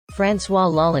Francois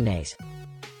Lolonaise.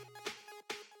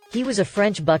 He was a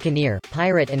French buccaneer,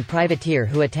 pirate and privateer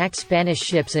who attacked Spanish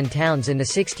ships and towns in the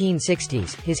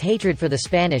 1660s. His hatred for the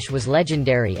Spanish was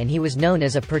legendary and he was known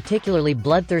as a particularly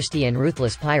bloodthirsty and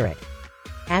ruthless pirate.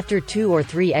 After 2 or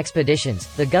 3 expeditions,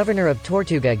 the governor of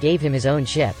Tortuga gave him his own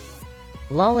ship.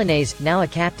 Lolonaise, now a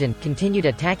captain, continued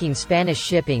attacking Spanish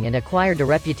shipping and acquired a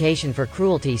reputation for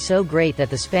cruelty so great that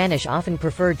the Spanish often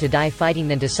preferred to die fighting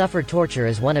than to suffer torture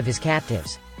as one of his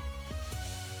captives.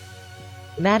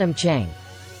 Madame Cheng.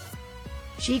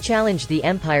 She challenged the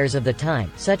empires of the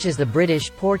time, such as the British,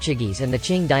 Portuguese and the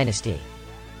Qing dynasty.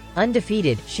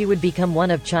 Undefeated, she would become one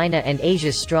of China and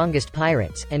Asia's strongest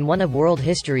pirates, and one of world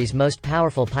history's most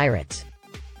powerful pirates.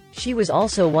 She was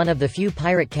also one of the few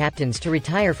pirate captains to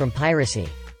retire from piracy.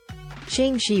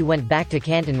 Ching Shih went back to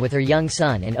Canton with her young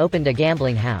son and opened a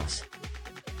gambling house.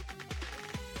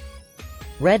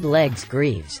 Red Legs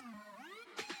Greaves.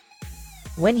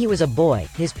 When he was a boy,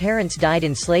 his parents died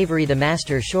in slavery, the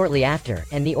master shortly after,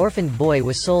 and the orphaned boy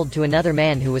was sold to another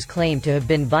man who was claimed to have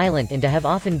been violent and to have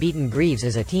often beaten Greaves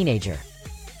as a teenager.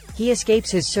 He escapes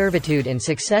his servitude and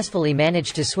successfully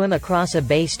managed to swim across a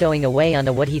bay, stowing away on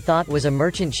what he thought was a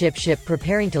merchant ship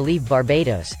preparing to leave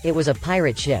Barbados. It was a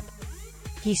pirate ship.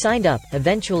 He signed up,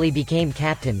 eventually became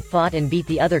captain, fought and beat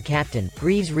the other captain.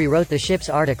 Greaves rewrote the ship's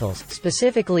articles,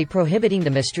 specifically prohibiting the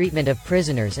mistreatment of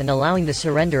prisoners and allowing the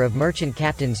surrender of merchant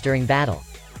captains during battle.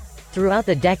 Throughout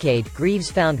the decade, Greaves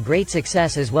found great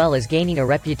success as well as gaining a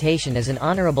reputation as an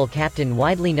honorable captain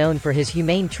widely known for his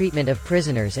humane treatment of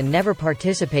prisoners and never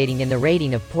participating in the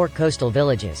raiding of port coastal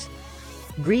villages.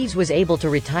 Greaves was able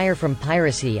to retire from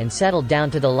piracy and settled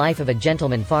down to the life of a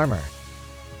gentleman farmer.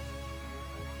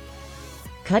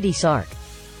 Cutty Sark.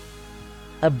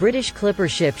 A British clipper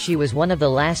ship, she was one of the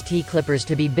last tea clippers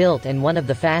to be built and one of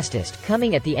the fastest,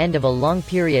 coming at the end of a long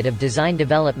period of design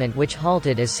development which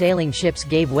halted as sailing ships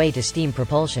gave way to steam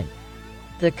propulsion.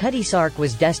 The Cutty Sark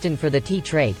was destined for the tea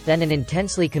trade, then an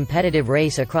intensely competitive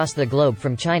race across the globe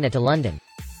from China to London.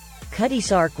 Cutty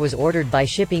Sark was ordered by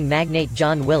shipping magnate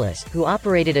John Willis, who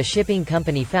operated a shipping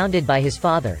company founded by his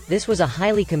father. This was a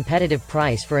highly competitive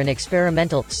price for an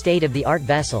experimental, state-of-the-art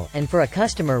vessel, and for a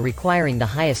customer requiring the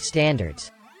highest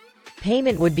standards.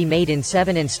 Payment would be made in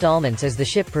 7 installments as the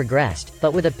ship progressed,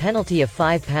 but with a penalty of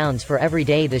 £5 for every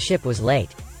day the ship was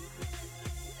late.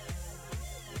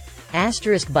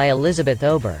 Asterisk by Elizabeth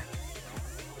Ober.